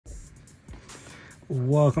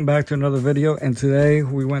Welcome back to another video, and today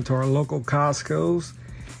we went to our local Costco's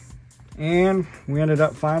and we ended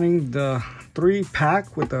up finding the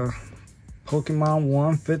 3-pack with the Pokemon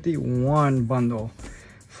 151 bundle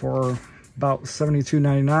for about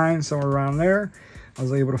 $72.99, somewhere around there. I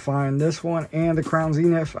was able to find this one and the Crown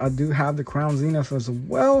Zenith. I do have the Crown Zenith as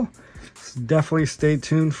well, so definitely stay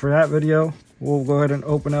tuned for that video. We'll go ahead and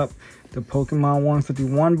open up the Pokemon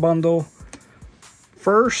 151 bundle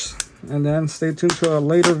first, and then stay tuned to a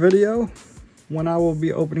later video when I will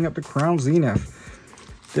be opening up the Crown Zenith.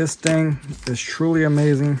 This thing is truly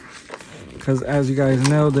amazing because, as you guys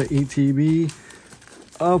know, the ETB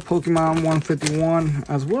of Pokemon 151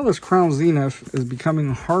 as well as Crown Zenith is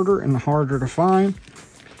becoming harder and harder to find.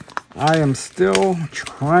 I am still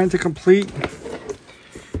trying to complete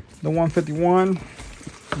the 151,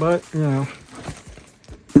 but you know,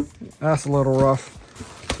 that's a little rough.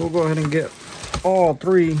 So we'll go ahead and get all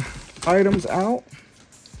 3 items out.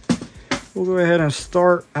 We'll go ahead and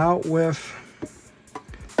start out with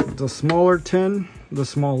the smaller tin, the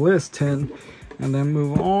smallest tin, and then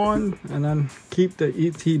move on and then keep the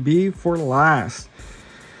ETB for last.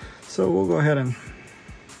 So we'll go ahead and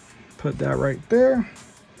put that right there,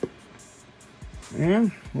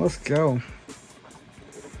 and let's go.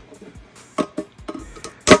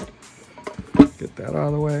 Get that out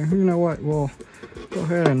of the way. You know what, we'll go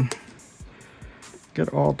ahead and get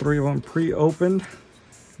all 3 of them pre-opened.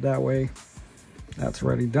 That way that's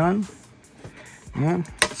already done. And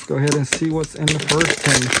let's go ahead and see what's in the first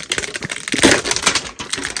tin.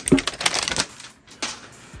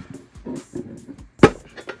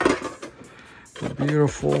 The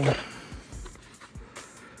beautiful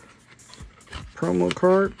promo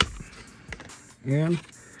card and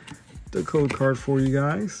the code card for you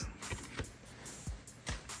guys.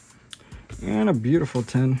 And a beautiful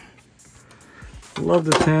tin. Love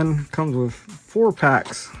the tin. Comes with 4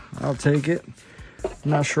 packs. I'll take it.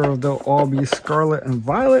 I'm not sure if they'll all be scarlet and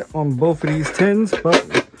violet on both of these tins, but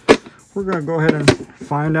we're gonna go ahead and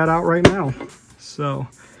find that out right now. So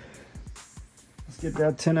let's get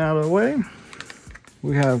that tin out of the way.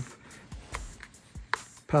 We have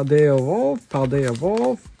Paldea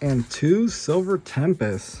Evolve, and 2 Silver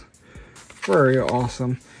Tempests. Very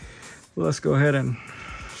awesome. Let's go ahead and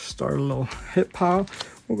start a little hit pile.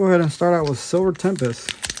 We'll go ahead and start out with Silver Tempest.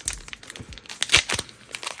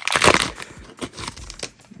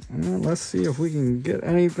 And let's see if we can get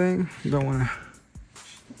anything. Don't want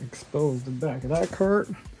to expose the back of that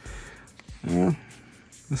card. And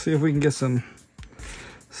let's see if we can get some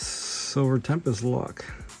Silver Tempest luck.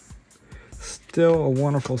 Still a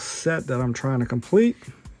wonderful set that I'm trying to complete.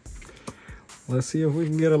 Let's see if we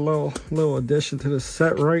can get a little addition to the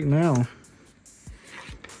set right now.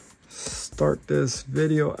 Start this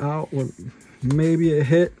video out with maybe a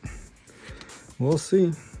hit. We'll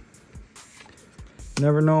see.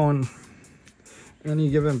 Never know on any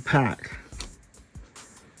given pack.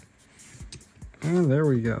 And there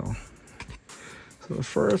we go. So the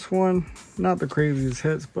first one, not the craziest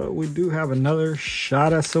hits, but we do have another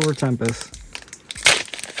shot at Silver Tempest.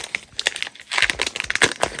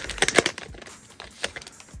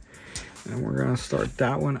 And we're gonna start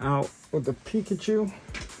that one out with the Pikachu.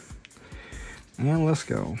 And let's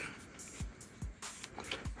go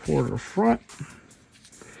for the front.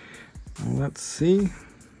 And let's see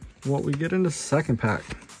what we get in the second pack.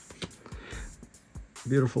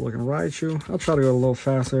 Beautiful looking Raichu. I'll try to go a little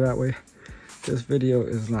faster, that way this video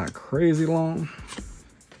is not crazy long.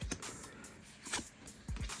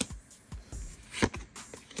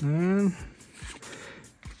 And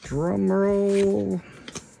drum roll.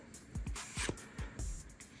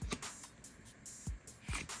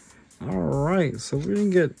 Alright, so we didn't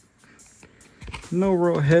get no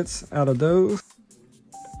real hits out of those.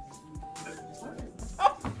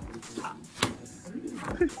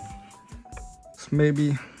 So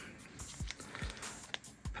maybe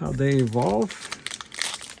Paldea Evolve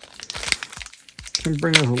can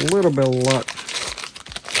bring us a little bit of luck.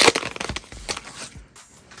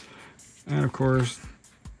 And of course,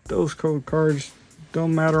 those code cards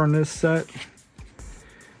don't matter on this set.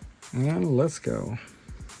 And let's go.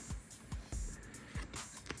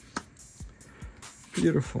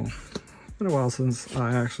 Beautiful. It's been a while since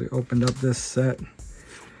I actually opened up this set.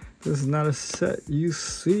 This is not a set you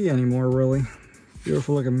see anymore, really.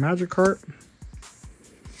 Beautiful looking Magikarp.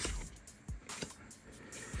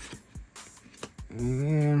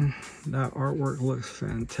 And that artwork looks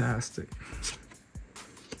fantastic.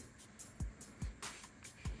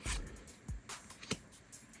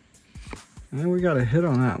 And we got a hit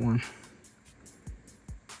on that one.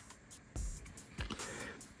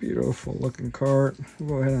 Beautiful looking card. We'll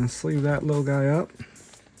go ahead and sleeve that little guy up,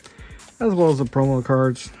 as well as the promo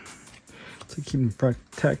cards to keep them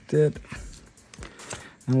protected.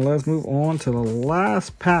 And let's move on to the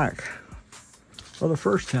last pack of the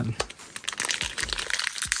first 10.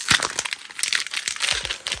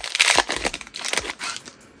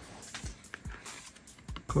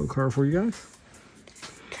 Code card for you guys.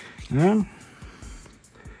 And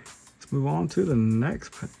let's move on to the next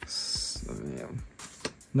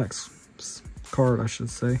card, I should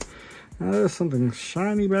say. Now there's something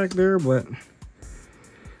shiny back there, but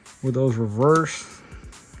with those reverse,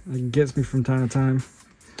 it gets me from time to time.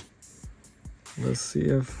 Let's see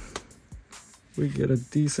if we get a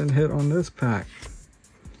decent hit on this pack.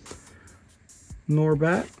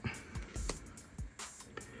 Norbat.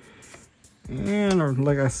 And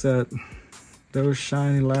like I said, those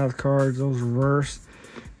shiny last cards, those reverse,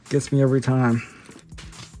 gets me every time.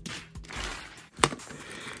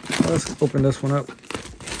 Let's open this one up.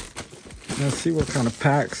 Let's see what kind of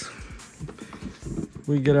packs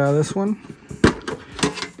we get out of this one.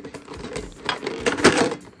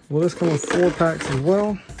 Will this come with 4 packs as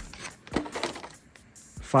well?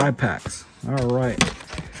 5 packs. All right.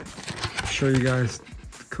 I'll show you guys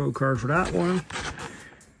the code card for that one.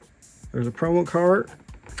 There's a promo card.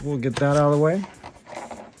 We'll get that out of the way.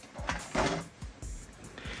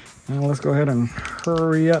 And let's go ahead and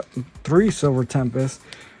hurry up. 3 Silver Tempest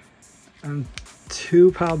and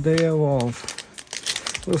 2 Paldea Evolve.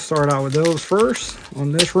 We'll start out with those first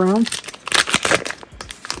on this round.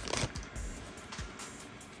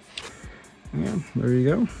 And there you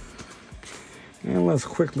go. And let's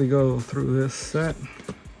quickly go through this set.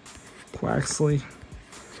 Quaxley,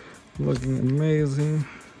 looking amazing.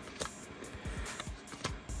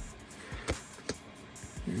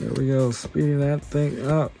 There we go, speeding that thing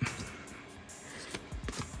up.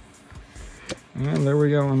 And there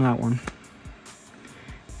we go on that one.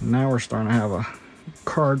 Now we're starting to have a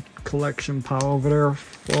card collection pile over there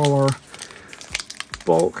for all our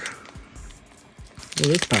bulk. Look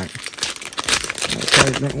at this pack.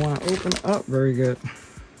 That didn't want to open up very good.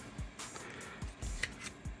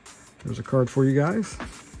 There's a card for you guys.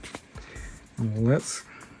 And let's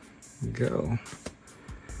go.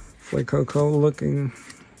 Flacoco looking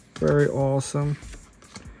very awesome.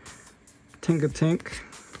 Tink-a-Tink.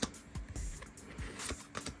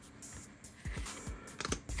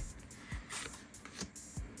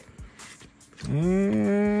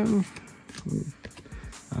 And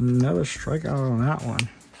another strikeout on that one.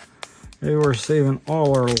 Maybe we're saving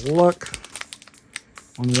all our luck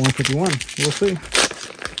on the 151. We'll see.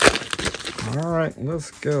 All right,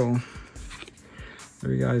 let's go.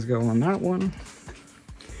 There you guys go on that one.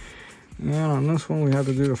 And on this one, we have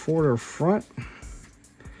to do the forward or front.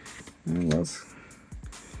 And let's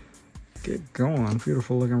get going.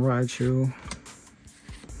 Beautiful looking Raichu.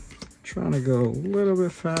 Trying to go a little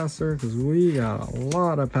bit faster because we got a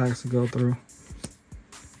lot of packs to go through.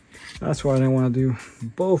 That's why I didn't want to do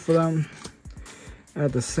both of them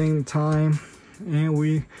at the same time. And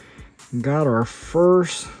we got our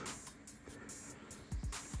first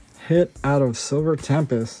hit out of Silver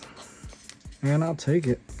Tempest. And I'll take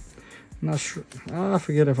it. Not sure. I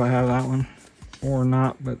forget if I have that one or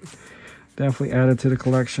not, but definitely add it to the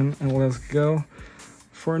collection. And let's go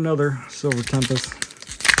for another Silver Tempest.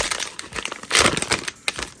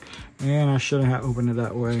 And I shouldn't have opened it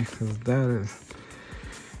that way because that is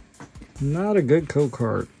not a good code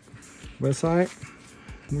card. But it's all right.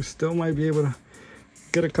 We still might be able to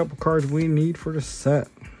get a couple cards we need for the set.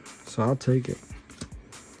 So I'll take it.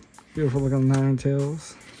 Beautiful looking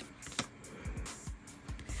Ninetales.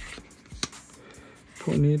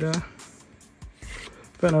 Ponyta.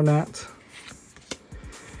 Venonat.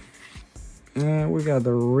 And we got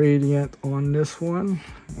the Radiant on this one.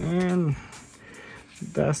 And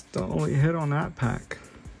that's the only hit on that pack.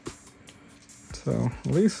 So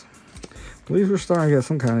at least we're starting to get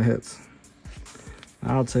some kind of hits.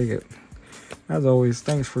 I'll take it. As always,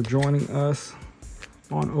 thanks for joining us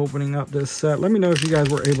on opening up this set. Let me know if you guys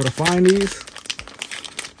were able to find these.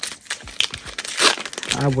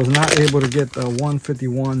 I was not able to get the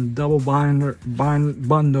 151 double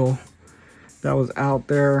bundle that was out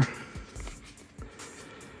there,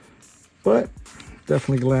 but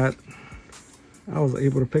definitely glad I was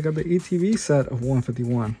able to pick up the ETV set of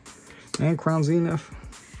 151 and Crown Zenith,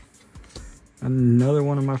 another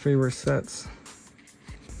one of my favorite sets.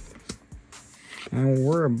 And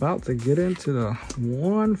we're about to get into the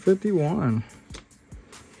 151.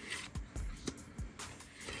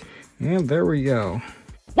 And there we go.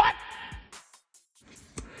 What?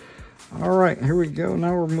 All right, here we go.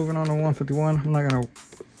 Now we're moving on to 151. I'm not gonna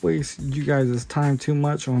waste you guys' time too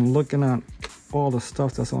much on looking at all the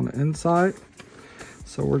stuff that's on the inside.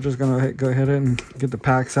 So we're just gonna go ahead and get the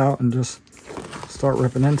packs out and just start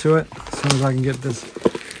ripping into it as soon as I can get this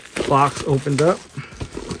box opened up.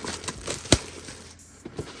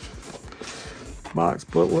 Box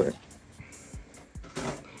booklet.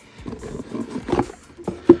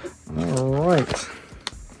 All right.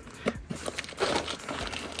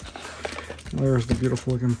 There's the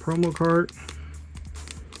beautiful looking promo card.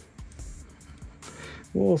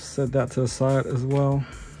 We'll set that to the side as well.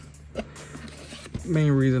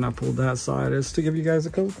 Main reason I pulled that side is to give you guys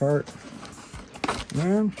a code card.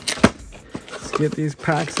 And let's get these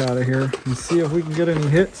packs out of here and see if we can get any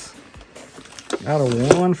hits out of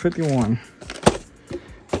 151.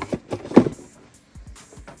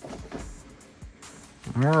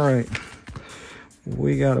 All right,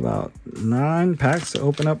 we got about 9 packs to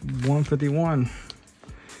open up 151.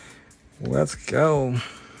 Let's go.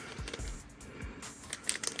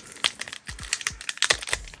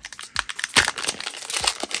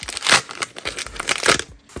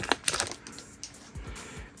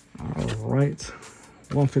 Right,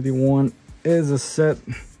 151 is a set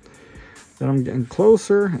that I'm getting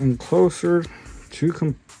closer and closer to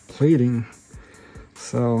completing.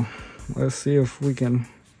 So let's see if we can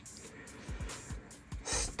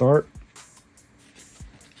start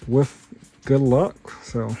with good luck.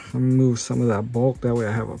 So let me move some of that bulk, that way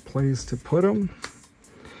I have a place to put them.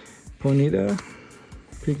 Ponyta,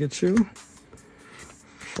 Pikachu,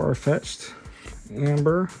 Farfetch'd,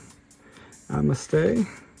 Amber, Namaste,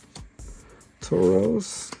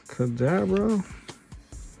 Tauros, Kadabra,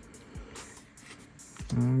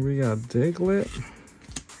 we got Diglett,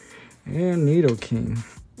 and Nidoking.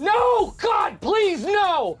 No! God, please,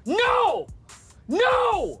 no! No!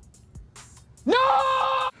 No!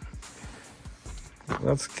 No!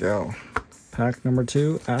 Let's go. Pack number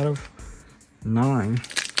 2 out of 9.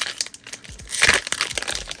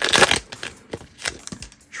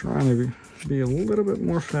 Trying to be a little bit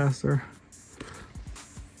more faster.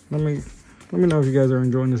 Let me know if you guys are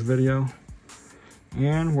enjoying this video.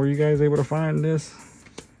 And were you guys able to find this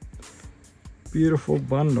beautiful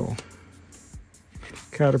bundle?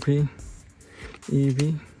 Caterpie,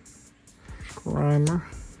 Eevee, Grimer,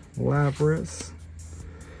 Lapras,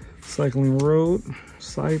 Cycling Road,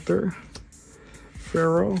 Scyther,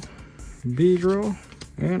 Pharaoh, Beedrill,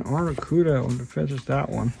 and Articuno to finish that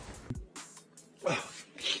one.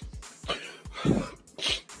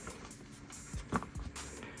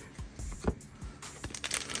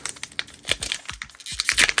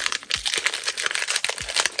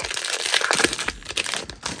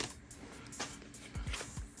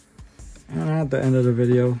 And at the end of the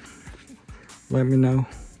video, let me know,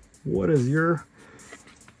 what is your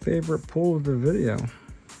favorite pull of the video?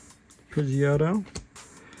 Pidgeotto,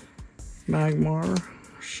 Magmar,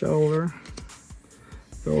 Shelter,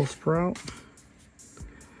 Bellsprout,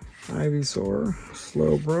 Ivysaur,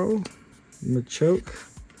 Slowbro, Machoke,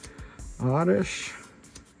 Oddish,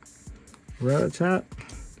 Rattata,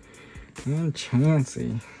 and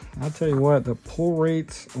Chansey. I'll tell you what, the pull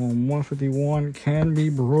rates on 151 can be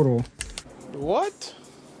brutal. What?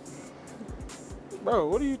 Bro,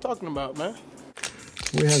 what are you talking about, man?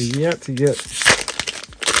 We have yet to get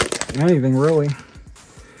anything really.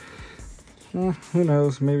 Well, who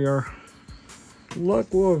knows, maybe our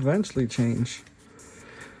luck will eventually change.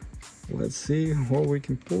 Let's see what we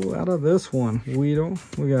can pull out of this one. Weedle,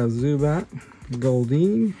 we got Zubat,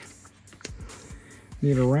 Goldeen,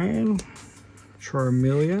 Nidoran,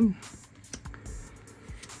 Charmeleon.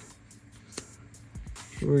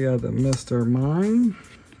 We got the Mr. Mime,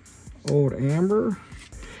 Old Amber,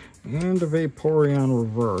 and the Vaporeon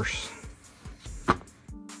Reverse.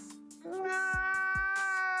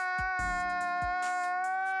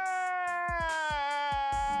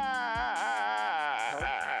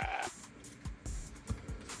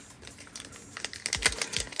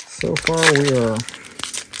 So far we are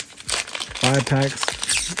 5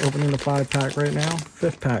 packs, opening the 5 pack right now,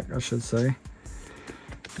 5th pack I should say,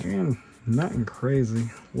 and nothing crazy.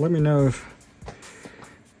 Let me know if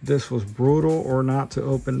this was brutal or not to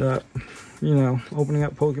open up. You know, opening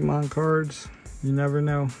up Pokemon cards, you never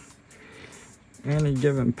know. Any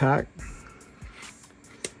given pack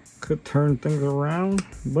could turn things around,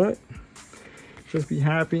 but just be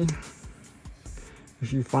happy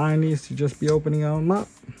if you find these to just be opening them up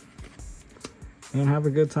and have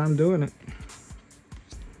a good time doing it.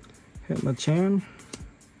 Hitmonchan,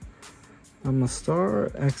 I'm a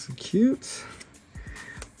Star, Execute,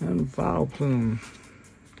 and Vileplume.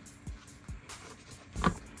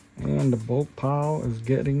 And the bulk pile is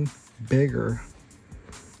getting bigger.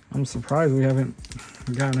 I'm surprised we haven't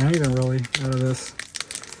gotten anything really out of this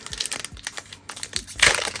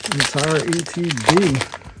entire ETB.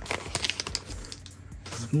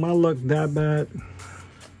 Is my luck that bad?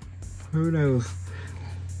 Who knows?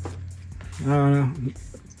 I don't know.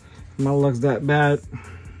 If my luck's that bad,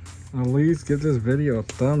 at least give this video a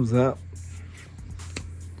thumbs up.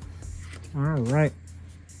 Alright.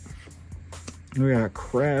 We got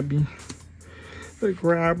Krabby, the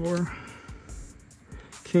Grabbler,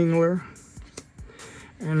 Kingler,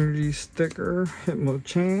 Energy Sticker,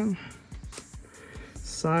 Hitmonchan,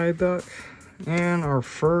 Psyduck, and our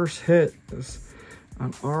first hit is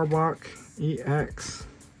an Arbok EX.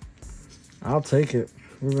 I'll take it.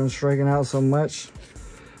 We've been striking out so much.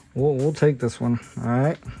 We'll take this one. All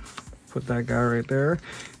right. Put that guy right there.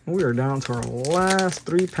 And we are down to our last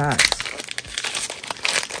 3 packs.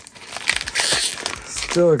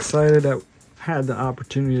 Still excited that I had the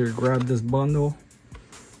opportunity to grab this bundle.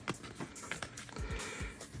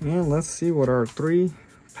 And let's see what our 3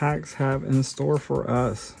 packs have in store for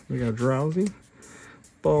us. We got Drowsy,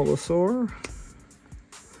 Bulbasaur,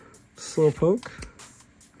 Slowpoke,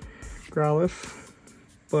 Growlithe,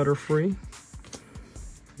 Butterfree,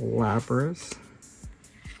 Lapras,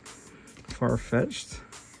 Farfetch'd,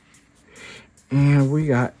 and we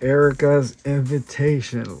got Erica's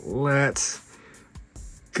Invitation. Let's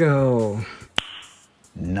go.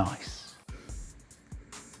 Nice.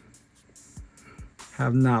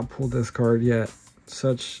 Have not pulled this card yet.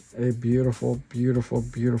 Such a beautiful, beautiful,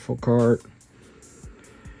 beautiful card.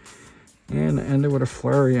 And ended with a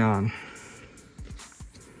Flareon.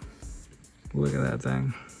 Look at that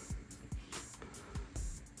thing.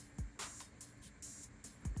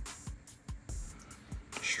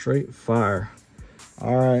 Straight fire.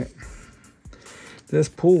 All right. This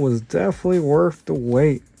pull was definitely worth the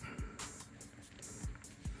wait.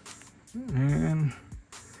 And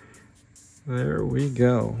there we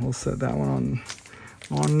go. We'll set that one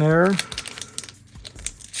on there.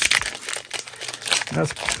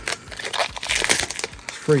 That's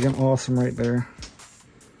freaking awesome right there.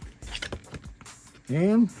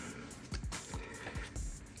 And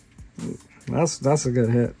that's a good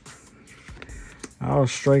hit. I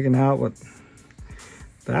was striking out, but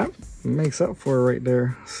that makes up for it right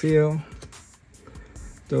there. Seal,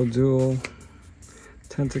 Dodual,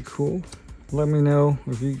 Tentacool. Let me know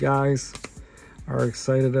if you guys are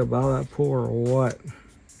excited about that pull or what.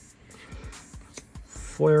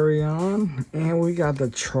 Flareon, and we got the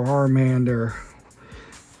Charmander.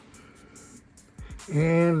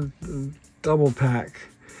 And double pack.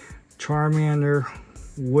 Charmander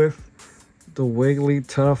with the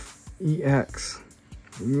Wigglytuff EX.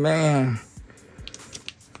 Man.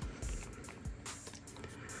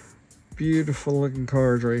 Beautiful looking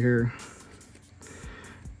cards right here.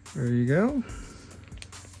 There you go.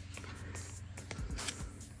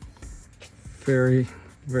 Very,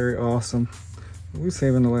 very awesome. We're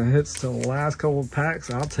saving the hits to the last couple of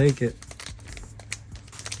packs. I'll take it.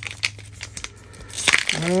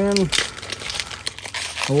 And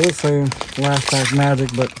I will say last pack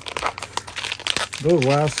magic, but those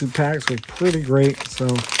last 2 packs were pretty great. So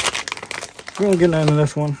if we don't get into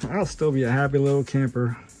this one, I'll still be a happy little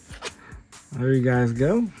camper. There you guys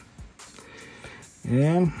go.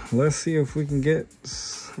 And let's see if we can get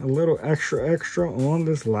a little extra on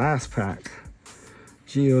this last pack.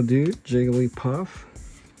 Geodude, Jigglypuff,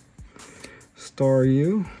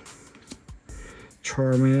 Staryu,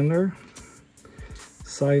 Charmander,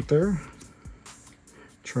 Scyther,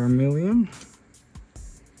 Charmeleon,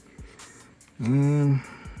 and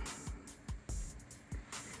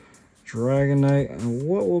Dragonite. And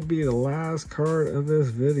what will be the last card of this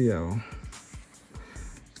video?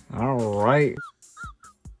 All right.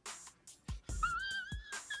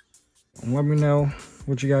 Let me know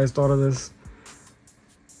what you guys thought of this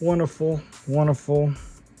wonderful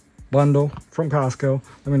bundle from Costco.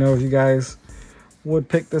 Let me know if you guys would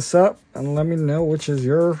pick this up, and let me know which is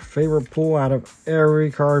your favorite pull out of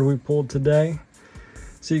every card we pulled today.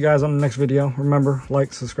 See you guys on the next video. Remember,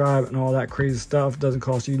 like, subscribe, and all that crazy stuff. Doesn't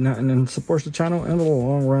cost you nothing and supports the channel in the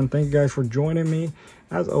long run. Thank you guys for joining me.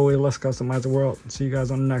 As always, let's customize the world. See you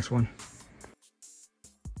guys on the next one.